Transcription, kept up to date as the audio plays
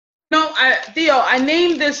Theo, I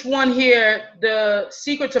named this one here the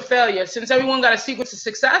secret to failure, since everyone got a secret to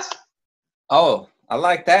success. Oh, I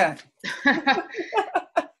like that.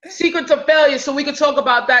 Secret to failure, so we could talk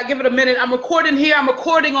about that. Give it a minute. I'm recording here. I'm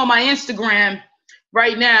recording on my Instagram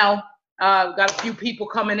right now. Got a few people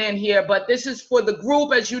coming in here, but this is for the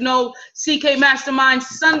group. As you know, CK Mastermind,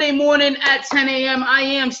 Sunday morning at 10 a.m. I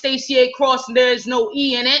am Stacey A. Cross, and there's no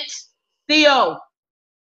E in it. Theo.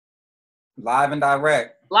 Live and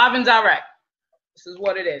direct. Live and direct. This is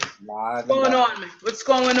what it is. Live. What's going on, man? What's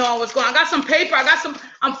going on? What's going on? I got some paper.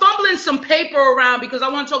 I'm fumbling some paper around because I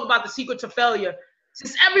want to talk about the secret to failure.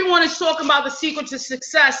 Since everyone is talking about the secret to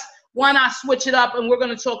success, why not switch it up? And we're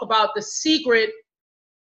going to talk about the secret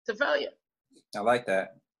to failure. I like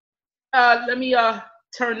that. Let me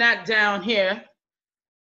turn that down here.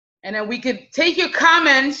 And then we could take your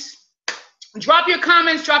comments. Drop your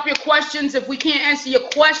comments, drop your questions. If we can't answer your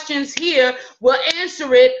questions here, we'll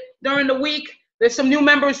answer it during the week. There's some new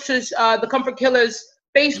members to the Comfort Killers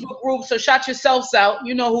Facebook group, so shout yourselves out.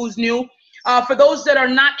 You know who's new. For those that are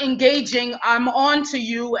not engaging, I'm on to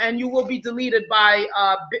you, and you will be deleted by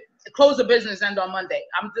close of business end on Monday.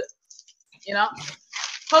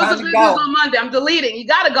 Close the business on Monday. I'm deleting. You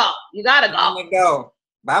gotta go. You gotta go. Time to go.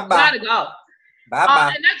 Bye bye. You gotta go. Bye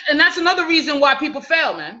bye. And that's another reason why people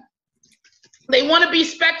fail, man. They want to be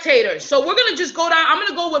spectators. So we're gonna just go down. I'm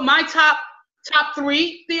gonna go with my top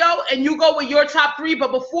three, Theo, and you go with your top three.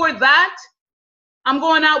 But before that, I'm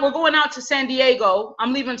going out. We're going out to San Diego.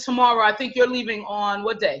 I'm leaving tomorrow. I think you're leaving on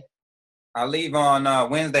what day? I leave on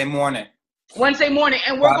Wednesday morning. Wednesday morning,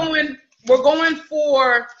 and we're going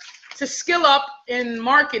to skill up in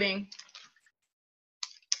marketing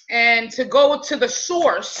and to go to the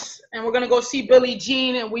source. And we're gonna go see Billie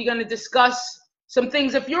Jean, and we're gonna discuss some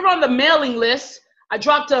things. If you're on the mailing list, I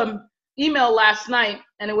dropped an email last night,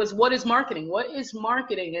 and it was, what is marketing? What is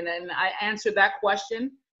marketing? And then I answered that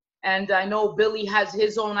question. And I know Billy has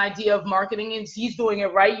his own idea of marketing, and he's doing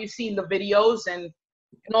it right. You've seen the videos and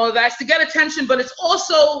all of that. It's to get attention, but it's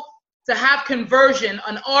also to have conversion,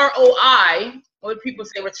 an ROI, what people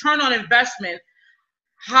say, return on investment.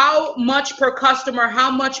 How much per customer,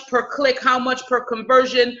 how much per click, how much per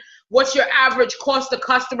conversion, what's your average cost to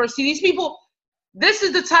customer? See, these people, this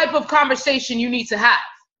is the type of conversation you need to have.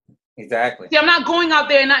 Exactly. See, I'm not going out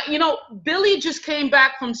there and Billy just came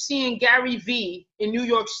back from seeing Gary Vee in New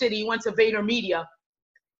York City. He went to VaynerMedia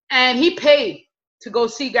and he paid to go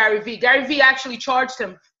see Gary Vee. Gary Vee actually charged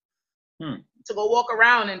him to go walk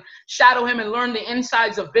around and shadow him and learn the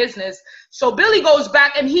insides of business. So Billy goes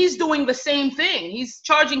back and he's doing the same thing. He's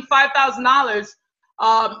charging $5,000,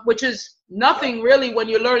 which is nothing really when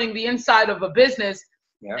you're learning the inside of a business.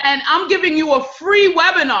 Yep. And I'm giving you a free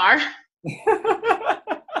webinar.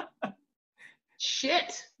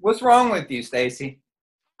 Shit. What's wrong with you, Stacey?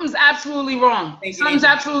 Something's absolutely wrong. Something's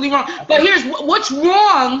absolutely wrong. But here's what's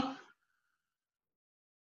wrong.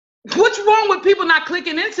 What's wrong with people not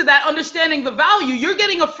clicking into that, understanding the value? You're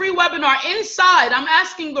getting a free webinar inside. I'm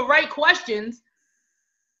asking the right questions.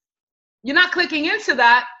 You're not clicking into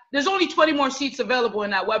that. There's only 20 more seats available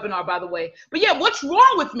in that webinar, by the way. But yeah, what's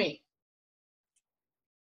wrong with me?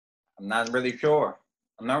 I'm not really sure.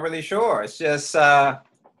 It's just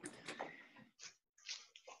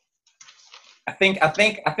I think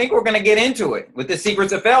we're gonna get into it with the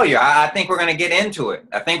secrets of failure. I think we're gonna get into it.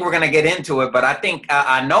 But I think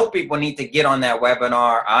I know people need to get on that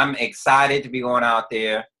webinar. I'm excited to be going out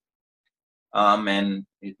there and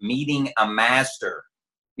meeting a master.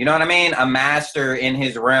 You know what I mean? A master in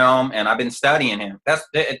his realm, and I've been studying him. Let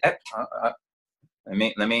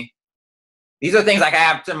me. These are things like I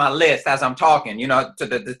have to my list as I'm talking, to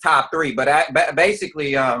the top three. But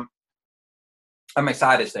basically, I'm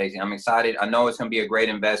excited, Stacey. I'm excited. I know it's going to be a great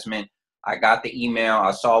investment. I got the email.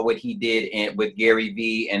 I saw what he did with Gary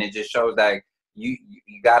Vee, and it just shows that you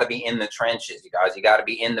got to be in the trenches, you guys. You got to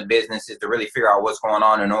be in the businesses to really figure out what's going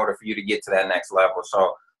on in order for you to get to that next level.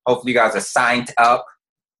 So hopefully you guys are signed up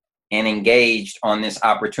and engaged on this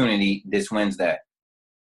opportunity this Wednesday.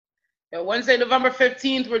 Yeah, Wednesday, November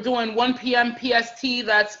 15th, we're doing 1 p.m. PST.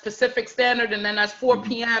 That's Pacific Standard, and then that's 4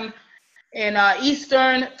 p.m. in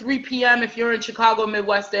Eastern, 3 p.m. if you're in Chicago,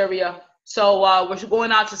 Midwest area. So we're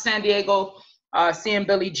going out to San Diego, seeing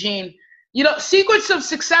Billie Jean. Secrets of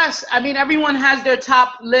success. I mean, everyone has their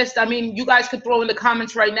top list. I mean, you guys could throw in the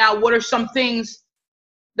comments right now, what are some things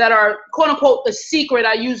that are quote unquote the secret?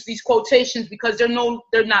 I use these quotations because they're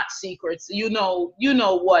not secrets. You know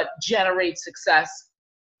what generates success.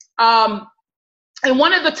 And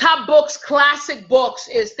one of the top books, classic books,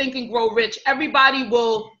 is Think and Grow Rich. Everybody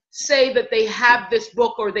will say that they have this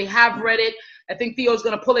book or they have read it. I think Theo's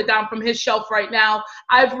going to pull it down from his shelf right now.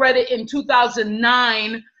 I've read it in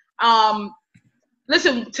 2009.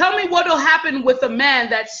 Listen, tell me what will happen with a man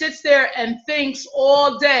that sits there and thinks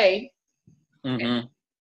all day. Mm-hmm.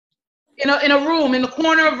 In a room, in the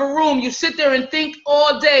corner of a room, you sit there and think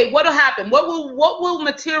all day. What'll happen? What will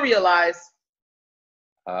materialize?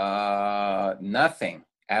 Nothing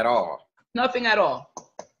at all. Nothing at all.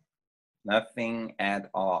 Nothing at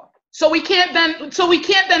all. So we can't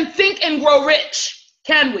then think and grow rich,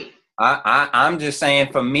 can we? I'm just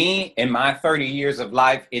saying, for me, in my 30 years of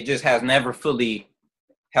life, it just has never fully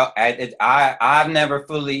helped. I've never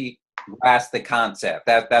fully grasp the concept.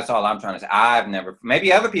 That's all I'm trying to say. I've never,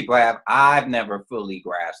 maybe other people have, I've never fully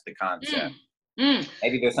grasped the concept.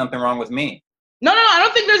 Maybe there's something wrong with me. No, I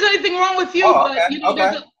don't think there's anything wrong with you. Oh, okay, but, you know,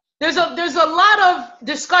 okay. there's a lot of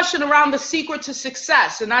discussion around the secret to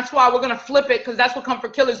success, and that's why we're gonna flip it, because that's what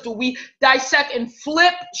Comfort Killers do. We dissect and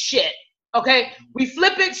flip shit. Okay, we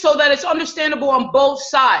flip it so that it's understandable on both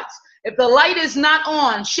sides. If the light is not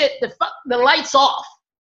on, shit, the light's off.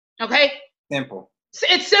 Okay. Simple.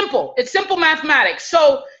 It's simple. It's simple mathematics.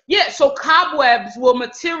 So yeah, so cobwebs will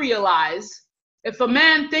materialize if a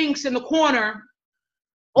man thinks in the corner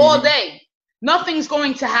all day. Nothing's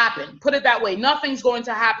going to happen. Put it that way. Nothing's going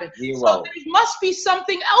to happen. Zero. So there must be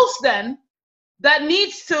something else then that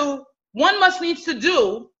one must needs to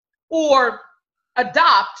do or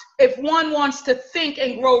adopt if one wants to think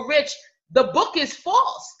and grow rich. The book is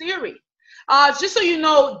false theory. Just so you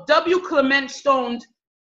know, W. Clement Stone.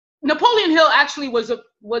 Napoleon Hill actually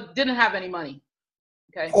didn't have any money.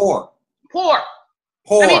 Okay. Poor.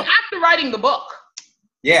 I mean, after writing the book.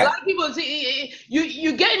 Yeah. A lot of people,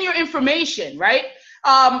 you getting your information, right?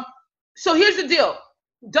 So here's the deal.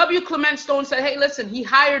 W. Clement Stone said, hey, listen, he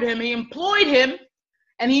hired him, he employed him,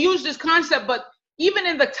 and he used this concept, but even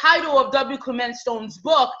in the title of W. Clement Stone's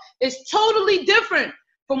book is totally different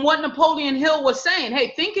from what Napoleon Hill was saying.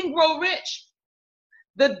 Hey, think and grow rich.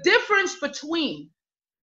 The difference between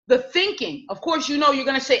the thinking, of course, you know, you're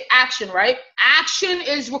going to say action, right? Action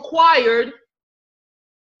is required.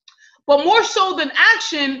 But more so than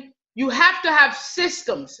action, you have to have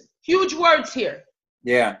systems. Huge words here.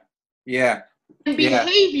 Yeah. And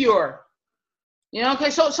behavior. You know, okay,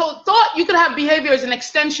 so thought, you could have behavior as an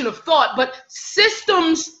extension of thought, but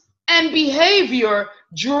systems and behavior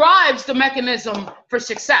drives the mechanism for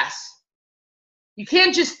success. You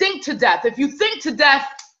can't just think to death. If you think to death,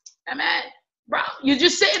 man, bro, you're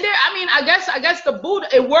just sitting there. I mean, I guess the Buddha,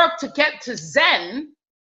 it worked to get to Zen.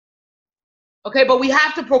 Okay, but we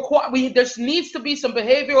have to there needs to be some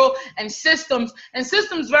behavioral and systems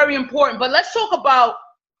very important. But let's talk about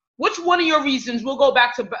which one of your reasons. We'll go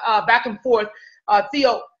back to back and forth,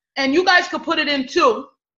 Theo, and you guys could put it in too.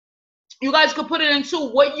 You guys could put it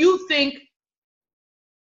into what you think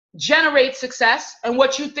generates success and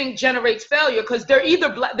what you think generates failure, because they're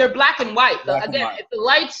either they're black and white. Again, if the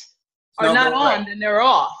lights are not on, then they're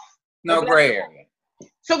off. No gray area.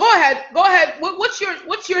 So go ahead. What's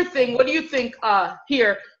your thing? What do you think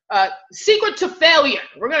here? Secret to failure.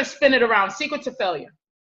 We're gonna spin it around. Secret to failure.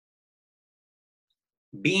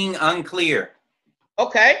 Being unclear.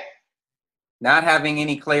 Okay. Not having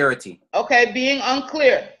any clarity. Okay, being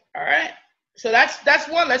unclear. All right. So that's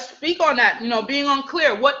one. Let's speak on that. You know, being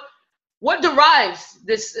unclear. What derives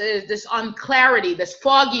this unclarity, this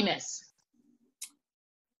fogginess?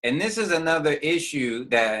 And this is another issue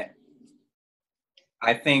that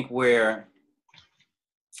I think where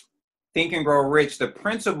Think and Grow Rich, the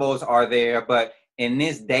principles are there, but in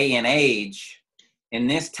this day and age, in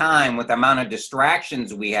this time with the amount of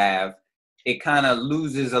distractions we have, it kind of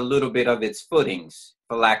loses a little bit of its footings,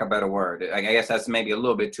 for lack of a better word. I guess that's maybe a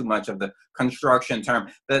little bit too much of the construction term.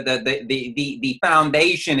 The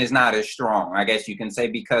foundation is not as strong, I guess you can say,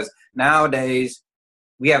 because nowadays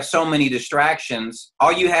we have so many distractions.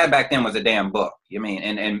 All you had back then was a damn book. You mean,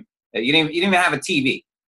 and you didn't even have a TV.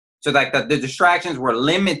 So like the distractions were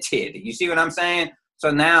limited. You see what I'm saying?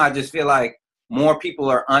 So now I just feel like more people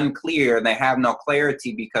are unclear and they have no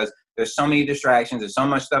clarity because there's so many distractions. There's so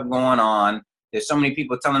much stuff going on. There's so many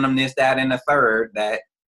people telling them this, that, and the third that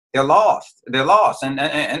they're lost. They're lost. And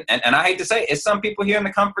I hate to say it, it's some people here in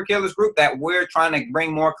the Comfort Killers group that we're trying to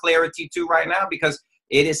bring more clarity to right now, because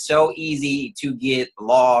it is so easy to get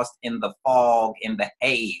lost in the fog, in the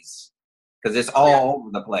haze, because it's all over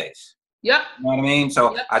the place. Yep. You know what I mean?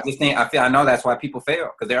 So yep. I know that's why people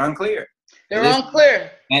fail, because they're unclear. They're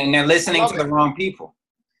unclear. And they're listening to the wrong people.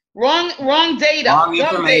 Wrong data. Wrong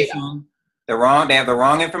information. They have the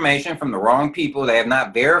wrong information from the wrong people. They have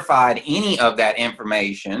not verified any of that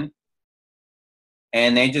information.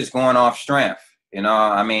 And they're just going off strength. You know,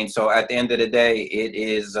 I mean, so at the end of the day, it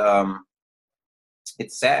is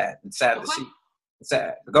it's sad. It's sad Okay. to see. It's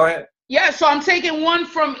sad. Go ahead. Yeah, so I'm taking one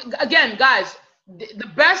from, again, guys,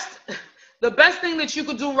 the best thing that you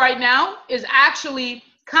could do right now is actually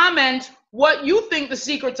comment what you think the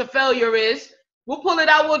secret to failure is. We'll pull it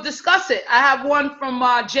out. We'll discuss it. I have one from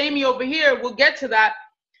Jamie over here. We'll get to that.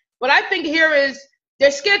 But I think here is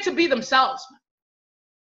they're scared to be themselves.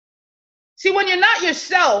 See, when you're not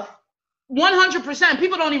yourself, 100%,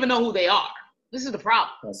 people don't even know who they are. This is the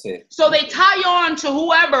problem. That's it. So they tie on to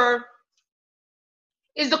whoever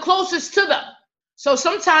is the closest to them. So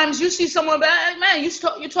sometimes you see someone, man,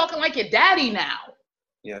 you're talking like your daddy now.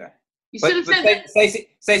 Yeah. You see what I'm saying?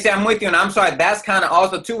 Stacey, I'm with you, and I'm sorry. That's kind of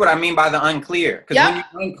also too what I mean by the unclear. Because when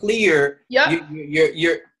you're unclear,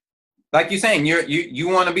 you're like you're saying, you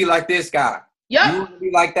want to be like this guy. Yeah. You want to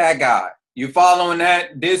be like that guy. You're following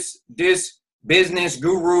this business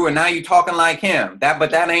guru, and now you're talking like him.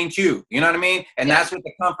 But that ain't you. You know what I mean? And that's what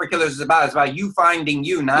the Comfort Killers is about. It's about you finding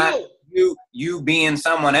you, not you being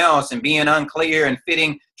someone else and being unclear and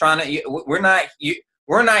fitting.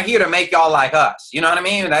 We're not here to make y'all like us. You know what I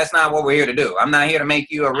mean? That's not what we're here to do. I'm not here to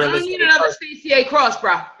make you a realistic. I don't need another Stacey A. Cross,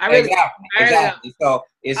 bro. Exactly. So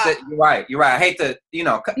you're right. I hate to,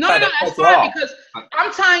 No, that's fine, because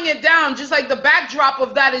I'm tying it down. Just like the backdrop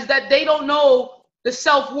of that is that they don't know the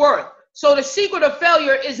self-worth. So the secret of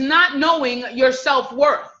failure is not knowing your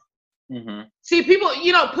self-worth. Mm-hmm. See, people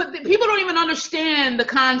don't even understand the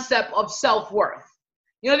concept of self-worth.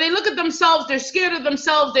 They look at themselves, they're scared of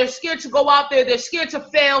themselves, they're scared to go out there, they're scared to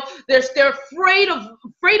fail, they're afraid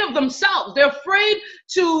of themselves, they're afraid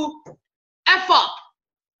to F up.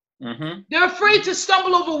 Mm-hmm. They're afraid to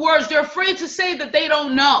stumble over words, they're afraid to say that they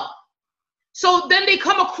don't know. So then they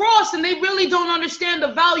come across and they really don't understand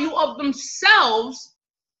the value of themselves,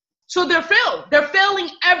 so they're failing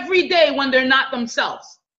every day when they're not themselves.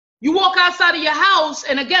 You walk outside of your house,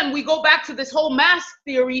 and again, we go back to this whole mask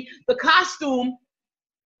theory, the costume.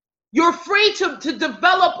 You're afraid to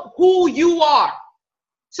develop who you are.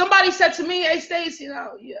 Somebody said to me, hey, Stacey,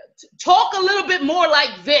 talk a little bit more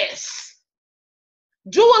like this.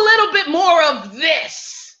 Do a little bit more of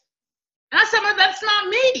this. And I said, that's not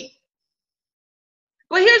me.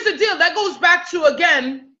 But here's the deal. That goes back to,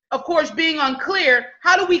 again, of course, being unclear.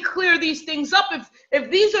 How do we clear these things up? If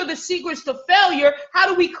these are the secrets to failure, how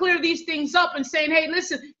do we clear these things up and saying, hey,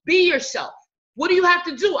 listen, be yourself. What do you have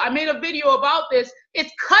to do? I made a video about this.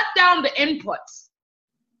 It's cut down the inputs.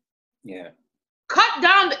 Yeah. Cut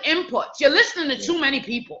down the inputs. You're listening to too many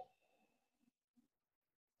people.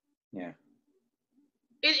 Yeah.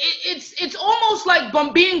 It's almost like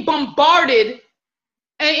being bombarded,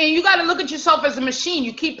 and you got to look at yourself as a machine.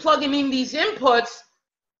 You keep plugging in these inputs.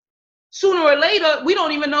 Sooner or later, we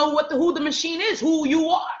don't even know who the machine is, who you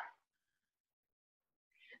are.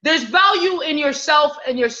 There's value in yourself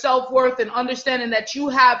and your self-worth, and understanding that you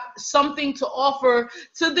have something to offer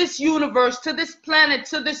to this universe, to this planet,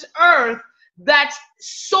 to this earth that's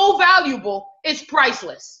so valuable, it's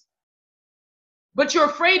priceless. But you're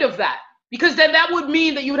afraid of that, because then that would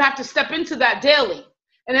mean that you would have to step into that daily.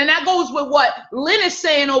 And then that goes with what Lynn is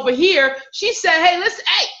saying over here. She said, hey, listen,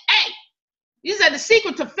 hey. She said the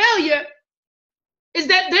secret to failure is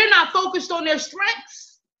that they're not focused on their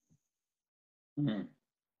strengths. Mm-hmm.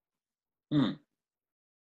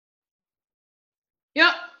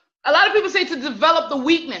 A lot of people say to develop the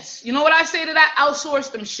weakness. You know what I say to that?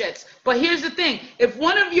 Outsource them shits. But here's the thing. If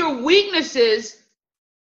one of your weaknesses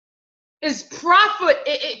is profit,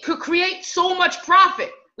 it could create so much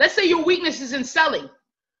profit. Let's say your weakness is in selling,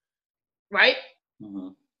 right? Mm-hmm.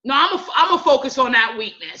 No, I'm a focus on that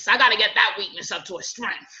weakness. I got to get that weakness up to a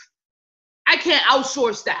strength. I can't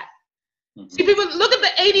outsource that. Mm-hmm. See, people look at the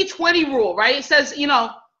 80-20 rule, right? It says,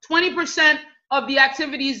 20% of the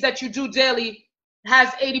activities that you do daily has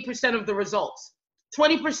 80% of the results.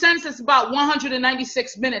 20% is about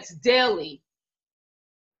 196 minutes daily.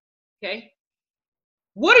 Okay?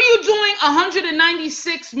 What are you doing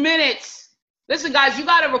 196 minutes? Listen, guys, you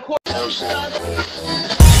got to record.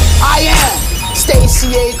 I am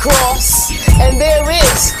Stacey A. Cross, and there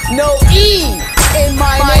is no E in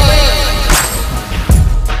my name.